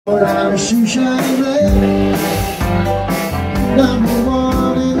But I'm a shoeshine man, number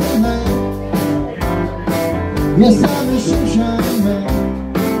one in the land. Yes, I'm a shoeshine man,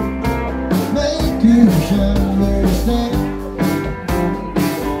 make you shine, understand.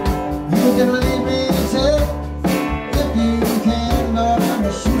 You can leave me to tell, if you can, Lord, I'm a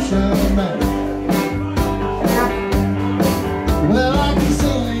shoeshine man. Well, I can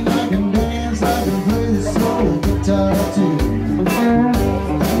sing, I can dance, I can play the soul guitar too.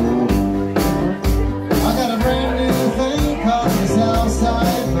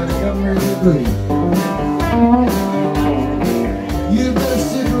 You better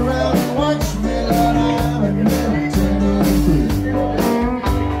stick around and watch me like I'm a militant in blue.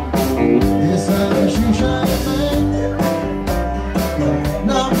 Yes, I'm a shoeshine man,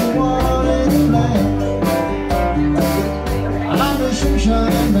 number one in the land. I'm a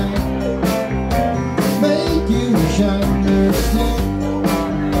shoeshine man, make you shine, understand.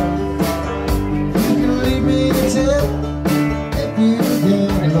 You can leave me to tell, if you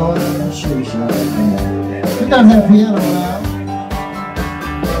can, Lord, I'm a shoeshine man. We don't have piano now.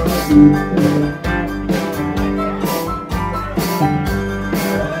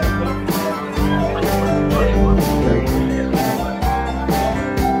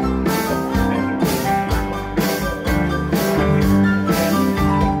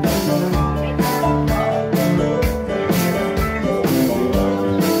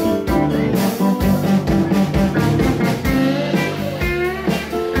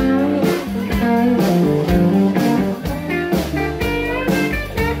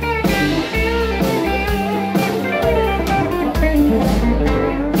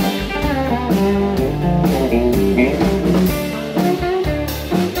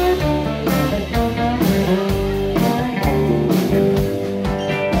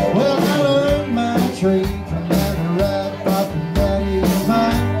 Tree from that right off the daddy's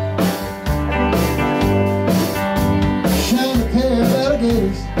vine. Shined a pair of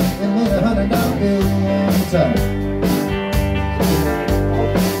alligators and made $100 bill one time.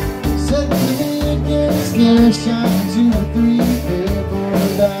 Said to me again, scared, shining 2 or 3 people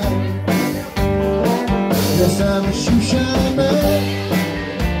dying. Yes, I'm a shoeshine man,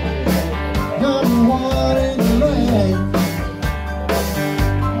 number one in the land.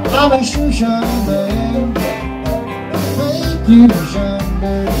 I'm a shoeshine man, make you shine,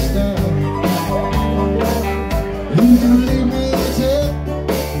 understand. You can leave me to tell,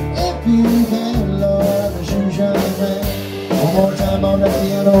 if you can, Lord, I'm a shoeshine man. One more time on that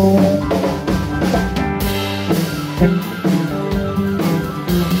piano.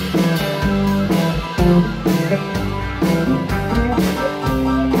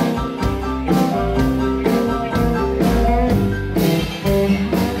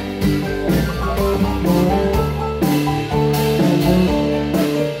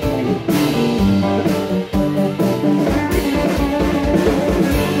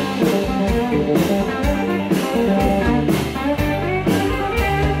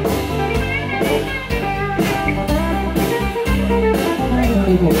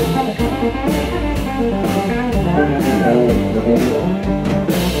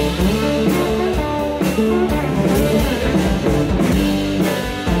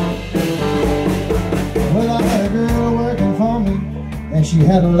 Well, I had a girl working for me, and she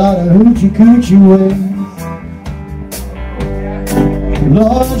had a lot of hoochie-coochie ways.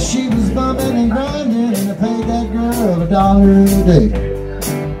 Lord, she was bumping and grinding, and I paid that girl $1 a day.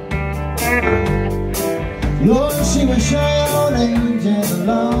 Lord, she was shy on age, and the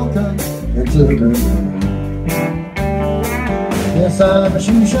law come and took her. Yes, I'm a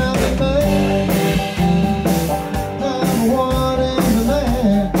shoeshine man, number one in the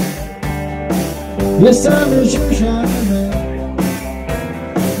land. Yes, I'm a shoeshine man,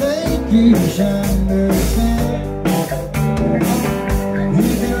 make you shine, understand. You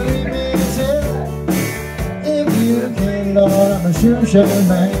can leave me to tell, if you can, Lord, I'm a shoeshine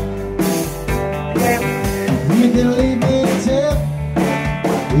man. You can leave me to tell,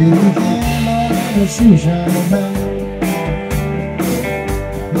 if you can, Lord, I'm a shoeshine man.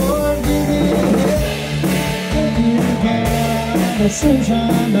 Lord, give me a hit, if you can, I'm a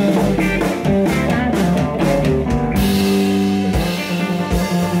shoeshine man.